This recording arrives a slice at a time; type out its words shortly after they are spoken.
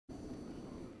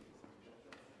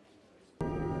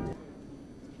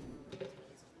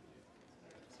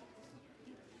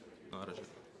ha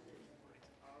ragione.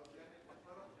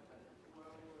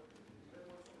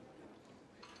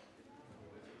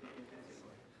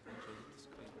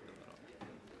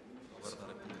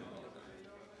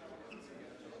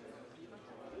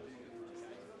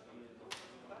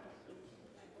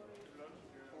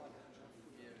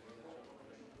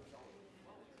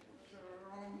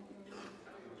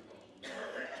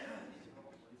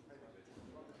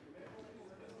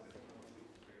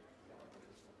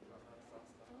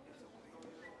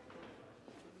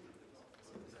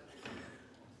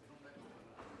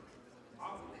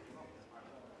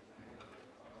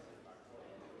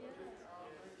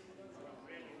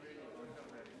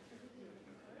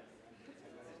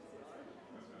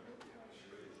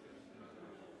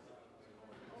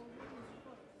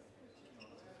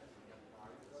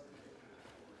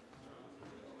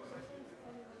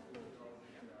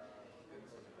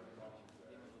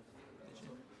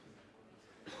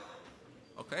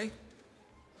 Okay.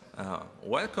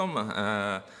 Welcome.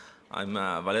 I'm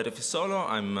Valerio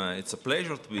Fissolo. It's a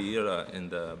pleasure to be here in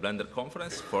the Blender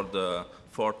conference for the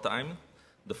fourth time.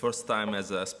 The first time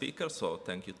as a speaker, so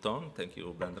thank you, Tom. Thank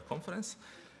you, Blender conference.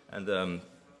 And okay,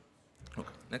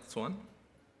 next one.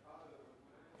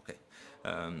 Okay.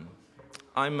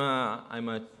 I'm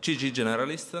a CG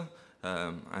generalist.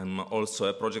 I'm also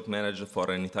a project manager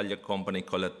for an Italian company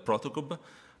called Protocube.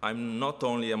 I'm not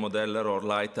only a modeller or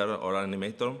lighter or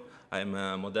animator. I'm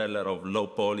a modeller of low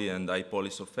poly and high poly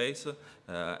surface,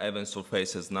 even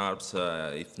surfaces NURBS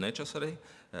if necessary,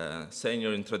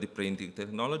 senior in 3D printing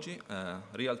technology,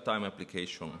 real-time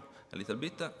application a little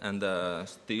bit, and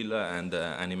still and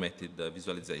animated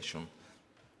visualization.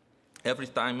 Every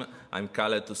time I'm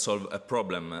called to solve a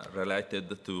problem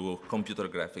related to computer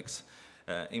graphics.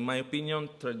 In my opinion,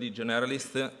 3D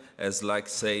generalist is like,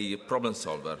 say, problem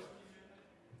solver.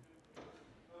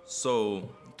 So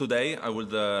today I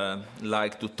would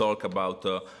like to talk about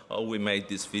how we made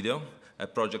this video, a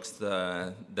project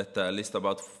that list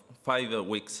about 5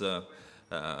 weeks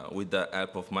with the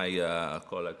help of my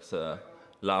colleagues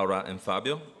Laura and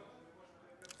Fabio,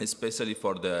 especially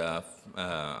for the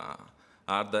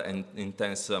hard and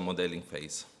intense modeling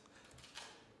phase.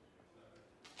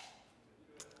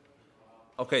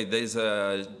 Okay, there's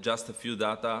just a few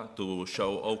data to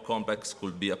show how complex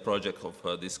could be a project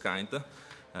of this kind.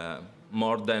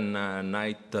 More than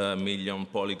 9 million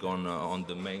polygons on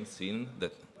the main scene,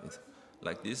 that is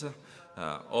like this.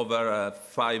 Over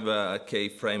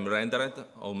 5K frame rendered,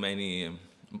 how many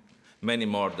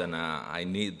more than I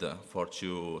need for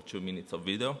two minutes of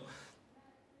video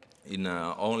in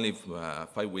only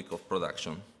 5 weeks of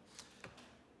production.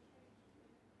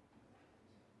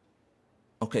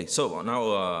 Okay, so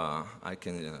now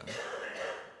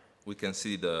we can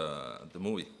see the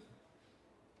movie.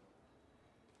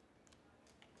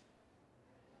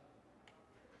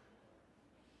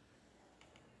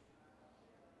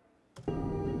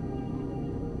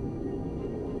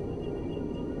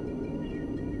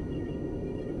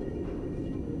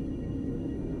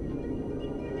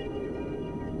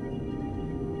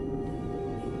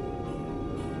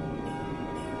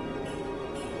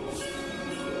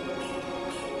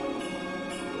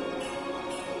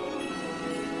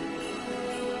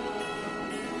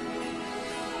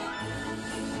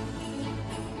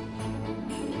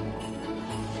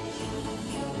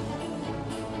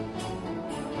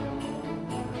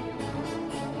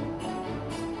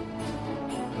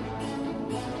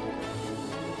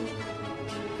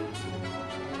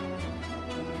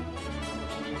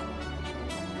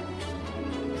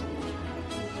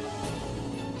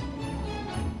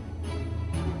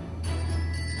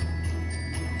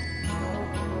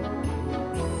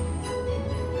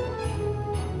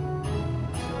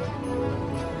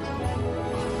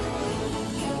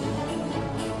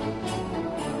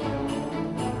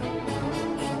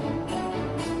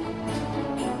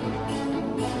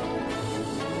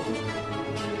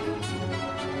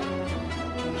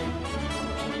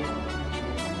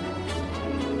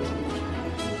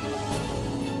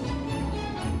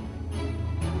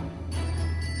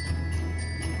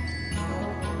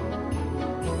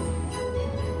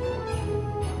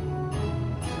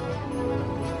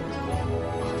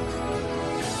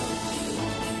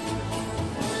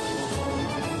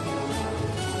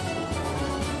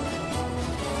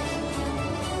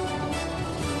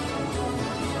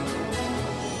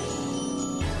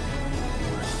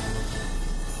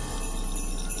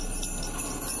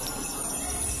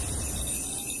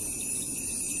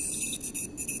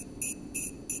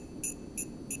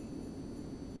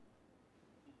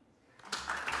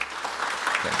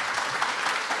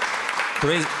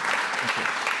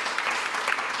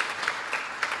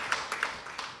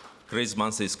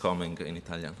 Christmas is coming in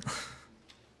Italian.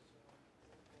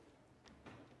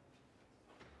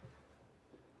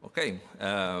 Okay,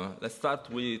 let's start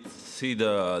with see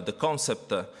the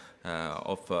concept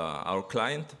of our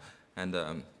client,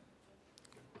 and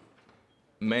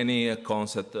many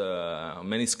concept,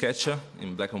 many sketch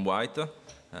in black and white.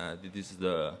 This is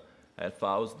the elf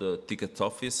house, the ticket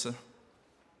office,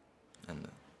 and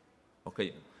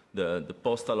okay, the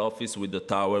postal office with the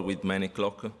tower with many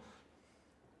clock.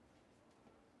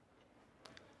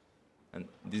 And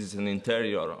this is an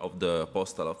interior of the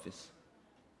postal office.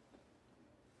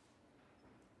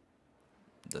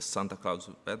 The Santa Claus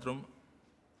bedroom,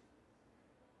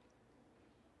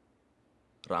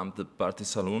 ramped party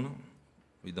saloon,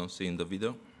 we don't see in the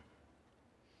video.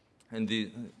 And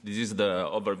this is the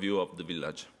overview of the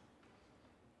village.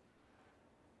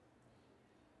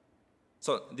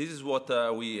 So this is what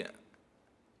we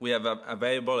have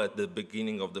available at the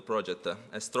beginning of the project.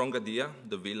 A strong idea,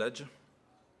 the village,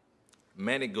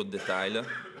 many good detail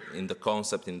in the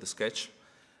concept, in the sketch,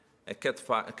 a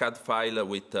CAD file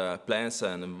with plans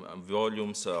and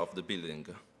volumes of the building.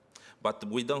 But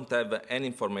we don't have any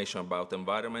information about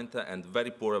environment and very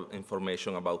poor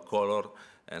information about color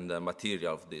and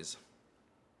material of this.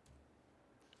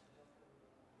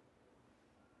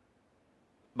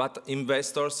 But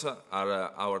investors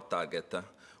are our target.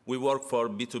 We work for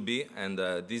B2B, and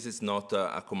this is not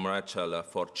a commercial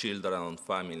for children and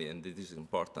family, and this is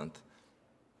important.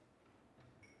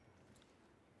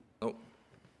 Oh.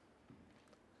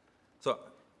 So,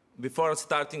 before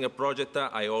starting a project,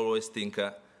 I always think,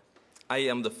 I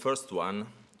am the first one.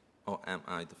 Oh, am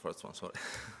I the first one? Sorry.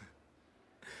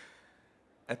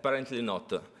 Apparently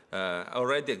not.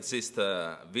 Already exists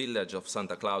a village of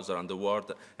Santa Claus around the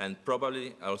world, and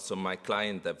probably also my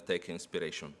client have taken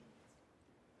inspiration.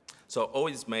 So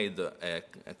always made a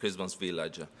Christmas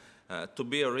village. To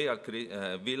be a real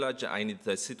village, I need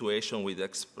a situation with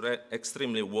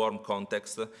extremely warm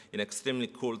context in extremely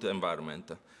cool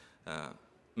environment.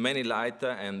 Many light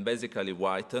and basically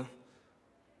white,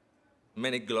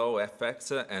 many glow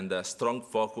effects, and a strong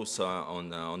focus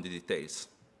on the details.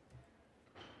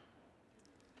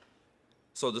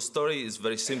 So the story is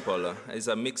very simple. It's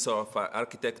a mix of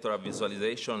architectural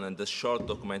visualization and a short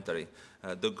documentary.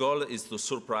 The goal is to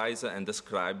surprise and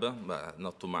describe, but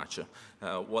not too much,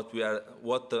 what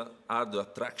are the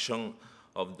attractions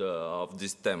of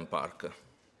this theme park.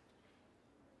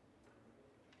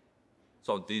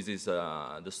 So this is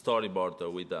the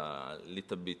storyboard with a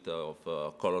little bit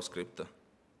of color script.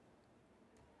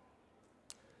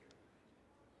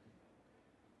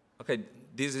 Okay,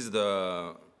 this is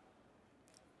the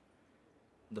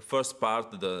first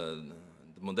part. The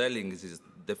modeling is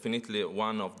definitely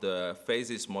one of the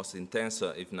phases most intense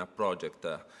in a project.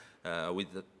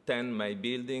 With 10 main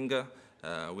buildings,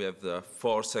 we have the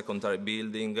 4 secondary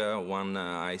buildings, 1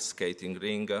 ice skating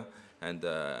ring, and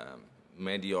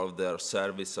many other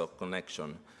service of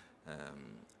connection,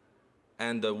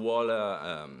 and the wall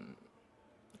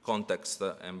context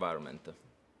environment.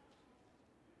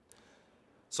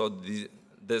 So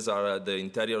these are the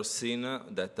interior scene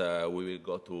that we will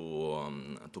go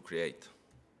to create.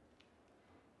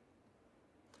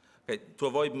 Okay,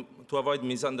 to avoid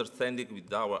misunderstanding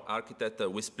with our architect,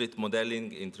 we split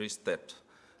modeling in 3 steps.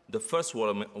 The first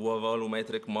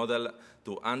volumetric model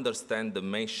to understand the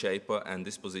main shape and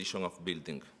disposition of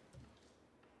building.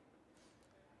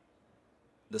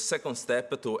 The second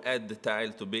step to add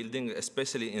detail to building,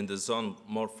 especially in the zone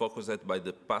more focused by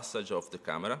the passage of the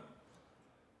camera.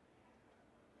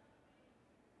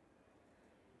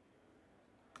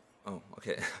 Oh,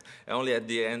 okay. Only at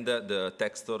the end, the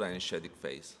texture and shading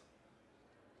phase.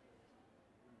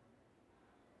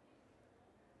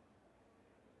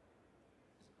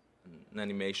 An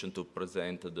animation to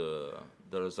present the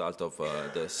result of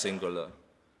the single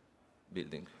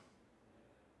building.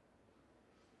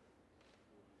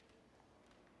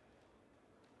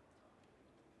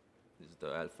 This is the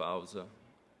elf house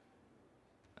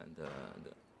and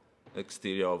the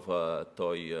exterior of a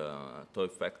toy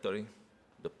factory,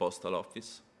 the postal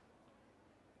office,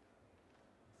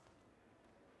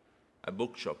 a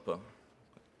bookshop.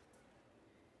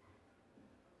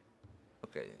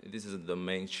 Okay, this is the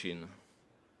main scene.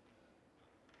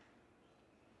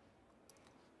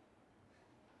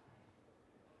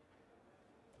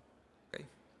 Okay.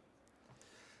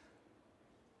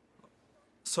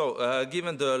 So,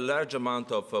 given the large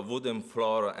amount of wooden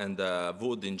floor and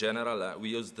wood in general, we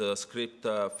use the script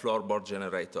floorboard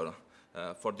generator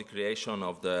for the creation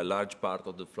of the large part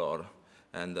of the floor.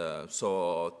 And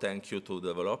so, thank you to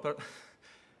the developer.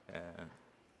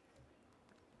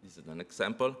 This is an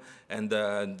example. And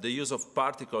the use of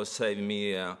particles saved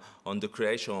me on the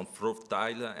creation of roof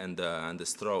tile and the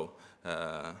straw.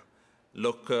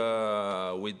 Look,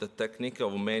 with the technique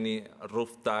of many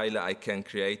roof tile, I can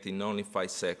create in only 5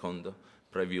 seconds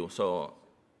preview. So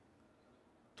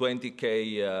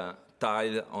 20K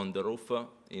tile on the roof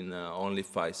in only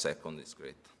 5 seconds is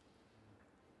great.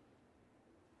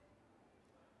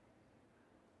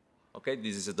 Okay,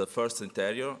 this is the first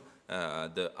interior.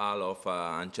 The Hall of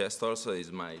Ancestors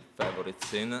is my favorite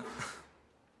scene.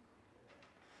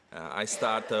 I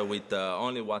start with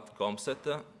only one concept,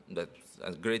 that's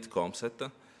a great concept.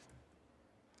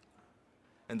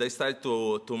 And I started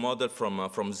to model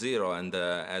from zero and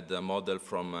add a model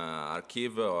from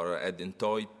archive or adding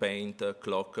toy, paint,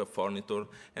 clock, furniture.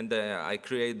 And I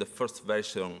create the first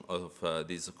version of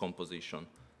this composition.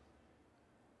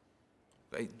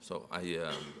 Okay, so I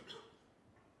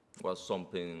was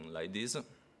something like this.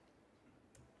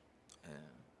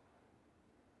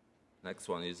 Next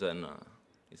one is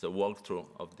a walkthrough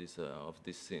of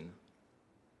this scene.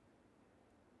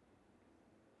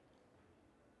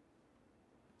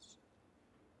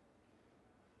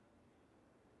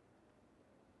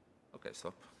 Okay,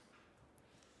 stop.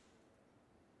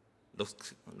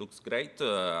 Looks great.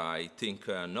 I think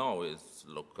no, it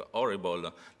looks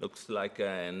horrible. Looks like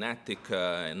an attic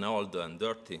and old and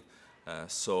dirty.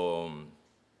 So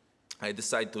I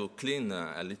decided to clean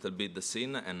a little bit the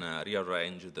scene and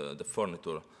rearrange the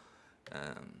furniture.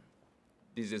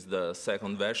 This is the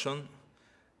second version,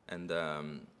 and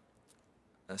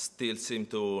still seem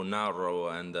to narrow,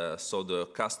 and so the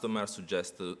customer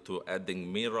suggested to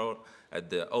adding mirror at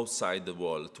the outside the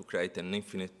wall to create an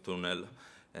infinite tunnel,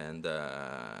 and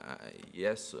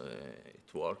yes,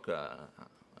 it worked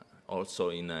also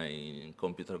in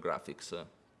computer graphics.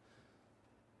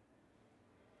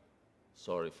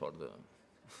 Sorry for the...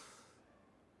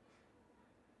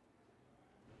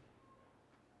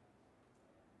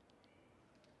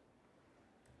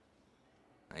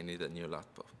 I need a new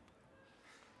laptop.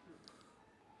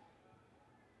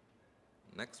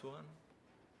 Next one.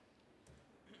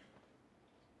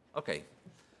 Okay.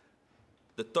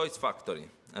 The Toys Factory,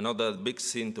 another big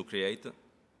scene to create.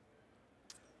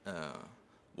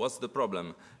 What's the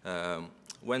problem?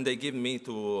 When they give me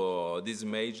to this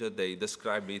image, they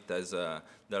describe it as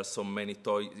there are so many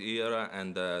toys here,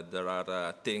 and there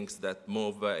are things that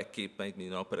move, equipment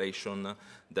in operation.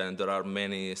 Then there are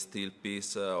many steel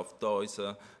pieces of toys,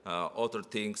 other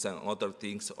things and other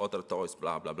things, other toys,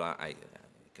 blah, blah, blah. I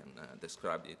can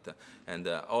describe it. And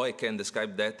or I can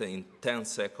describe that in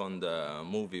 10-second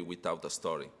movie without a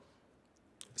story.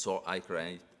 So I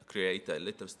create a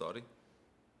little story.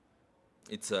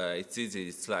 It's easy.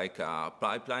 It's like a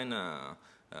pipeline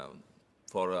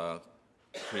for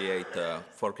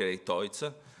create toys,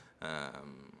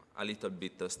 a little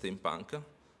bit steampunk.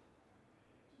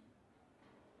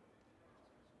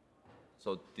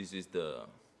 So this is the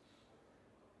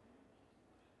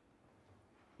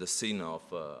scene of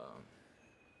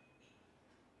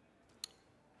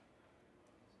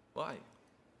why?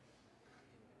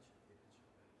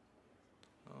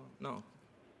 Oh, no.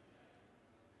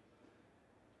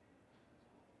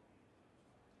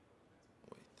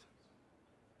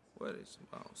 Where is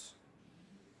the mouse?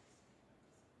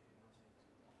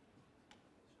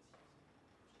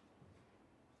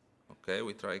 Okay,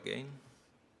 we try again.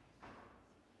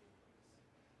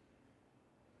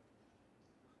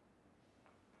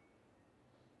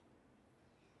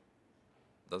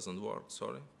 Doesn't work,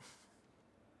 sorry.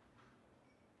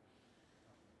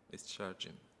 It's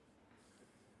charging.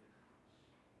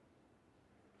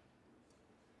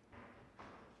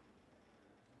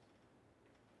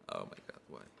 Oh my God,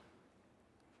 why?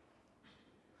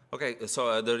 Okay,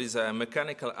 so there is a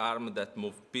mechanical arm that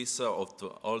moves pieces of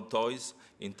old toys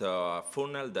into a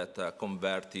funnel that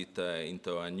converts it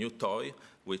into a new toy,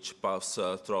 which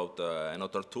passes through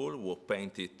another tool who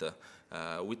paint it.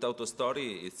 Without a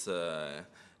story,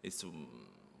 it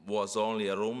was only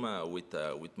a room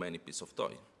with many pieces of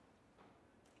toy.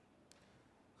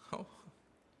 Oh,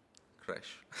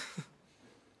 crash.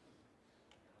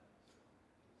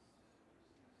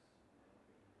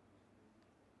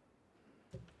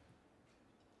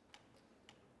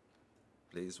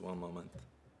 Please, one moment.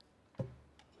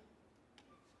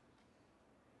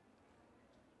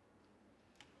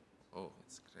 Oh,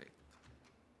 it's great.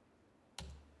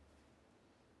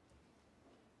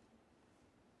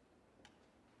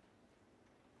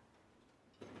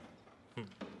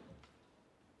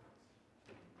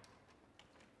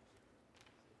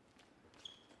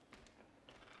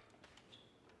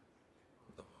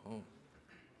 The home.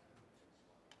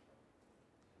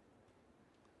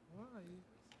 Why?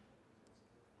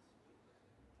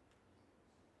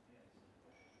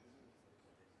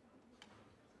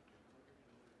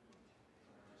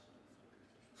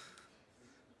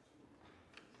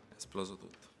 esploso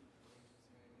tutto.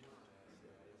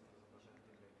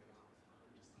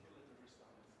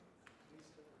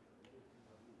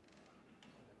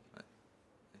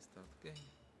 I start again.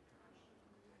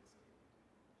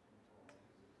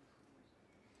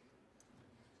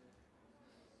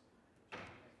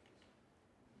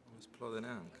 Non esplode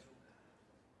neanche.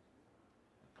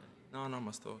 No, no,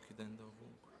 ma sto chiudendo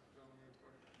ovunque.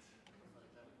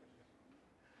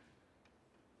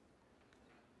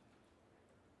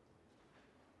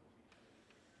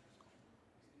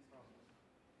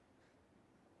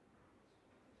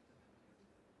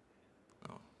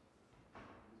 No.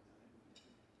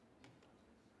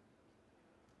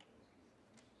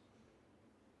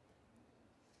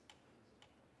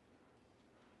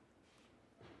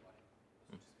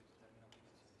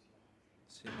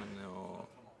 Sì, ma ne ho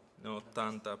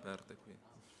 80 aperte qui.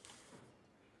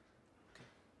 Okay.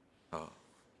 Oh.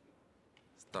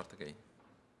 Start again.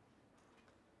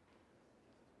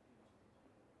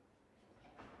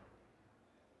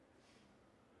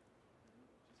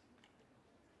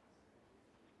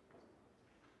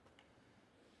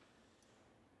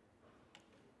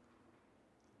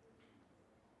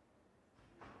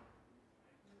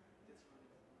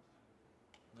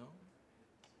 No?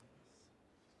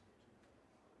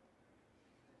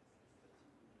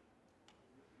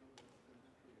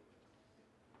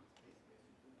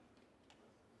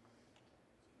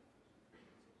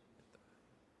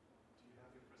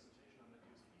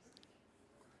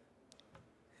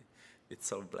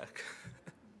 It's all black.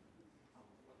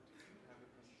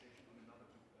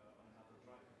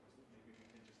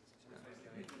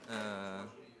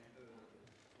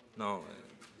 No.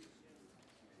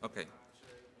 Okay.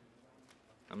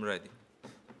 I'm ready.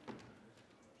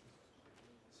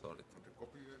 Sorry.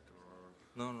 Copy it or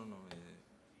No, no, no.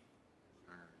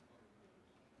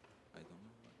 I don't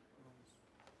know.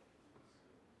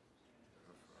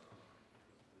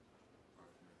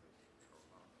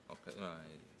 Okay, no,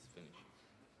 it's finished.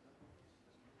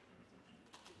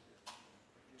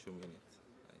 2 minutes.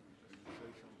 say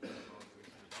something about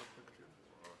this without picture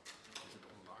or is it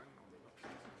online on the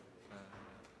website?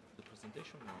 The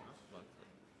presentation, no, but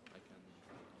I can.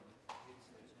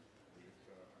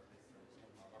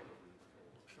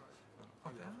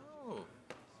 Okay. Oh.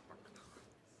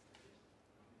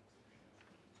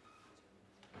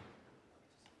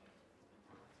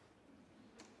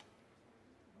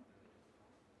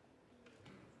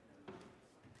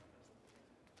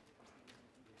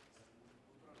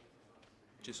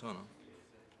 Ci sono?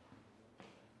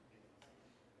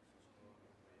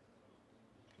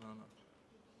 No, no.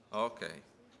 Ok.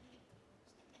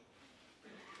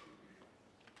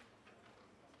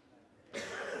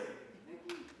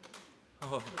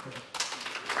 Oh,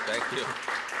 thank you.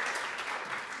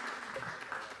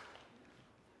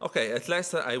 Okay, at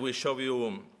last I will show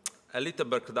you a little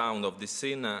breakdown of this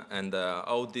scene and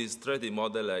how this 3D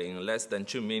model in less than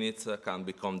 2 minutes can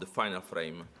become the final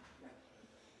frame.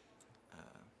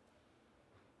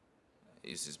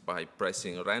 This is by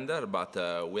pressing render, but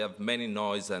we have many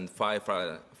noise and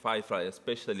firefly,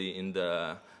 especially in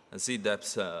the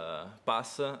Z-depth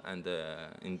pass and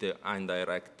in the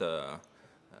indirect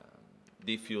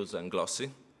diffuse and glossy.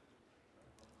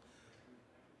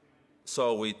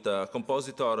 So with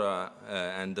Compositor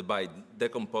and by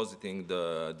decompositing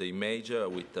the image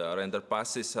with render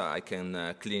passes, I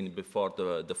can clean before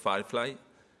the firefly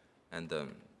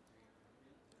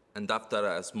and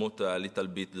after smooth a little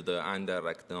bit the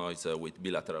indirect noise with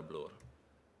bilateral blur.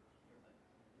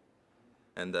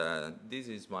 And this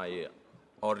is my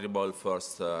horrible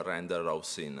first render of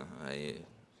scene.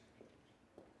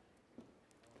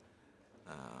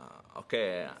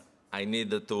 Okay, I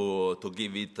need to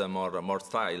give it more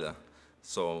style.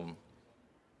 So,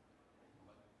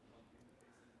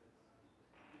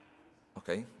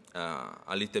 okay,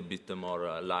 a little bit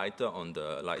more light on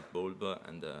the light bulb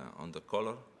and on the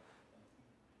color.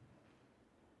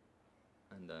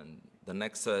 And then the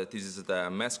next, this is the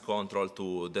mask control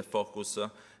to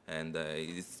defocus, and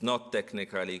it's not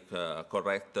technically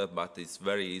correct, but it's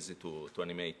very easy to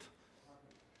animate.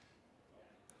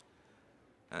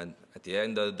 And at the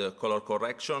end, the color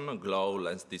correction, glow,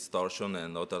 lens distortion,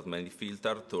 and other many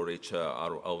filters to reach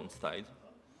our own style.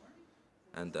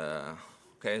 And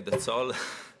okay, that's all.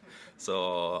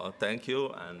 So thank you,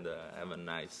 and have a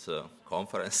nice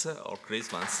conference or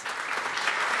Christmas.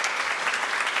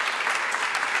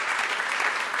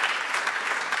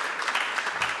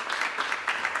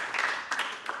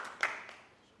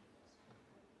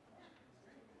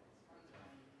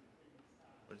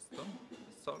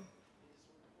 That's all.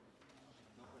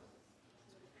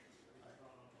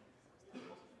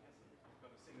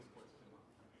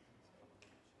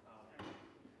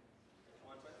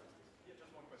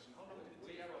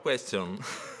 question.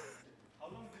 How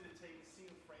long did it take a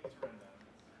single frame to render?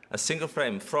 A single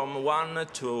frame from 1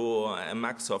 to a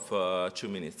max of 2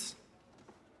 minutes.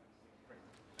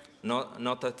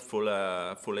 Not at full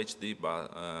HD,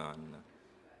 but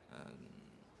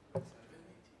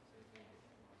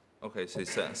okay, so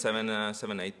it's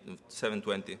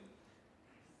 720.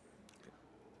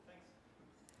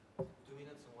 2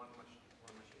 minutes on one machine.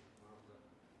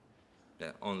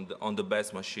 Yeah, on the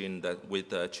best machine that with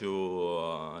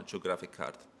two graphic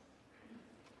cards.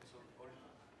 So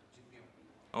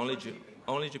all GPU.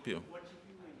 Only GPU.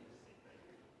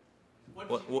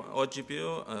 What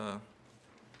GPU?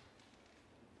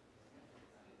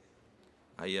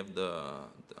 I have the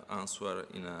answer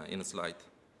in a slide.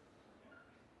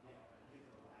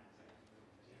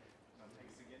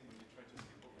 Thanks again when you try to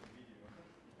skip over the video.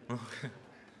 Okay.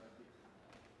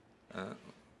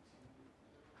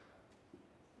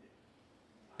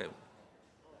 Okay.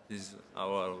 This is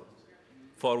our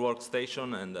 4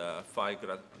 workstation and 5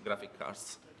 graphic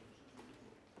cards.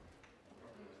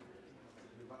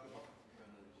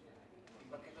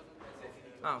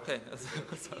 Ah, okay.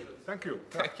 Thank you.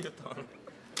 Thank you, Tom.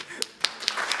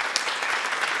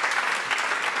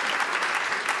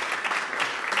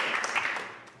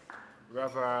 We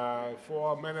have a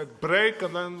 4-minute break,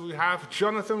 and then we have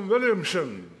Jonathan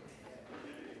Williamson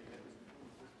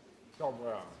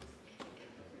somewhere.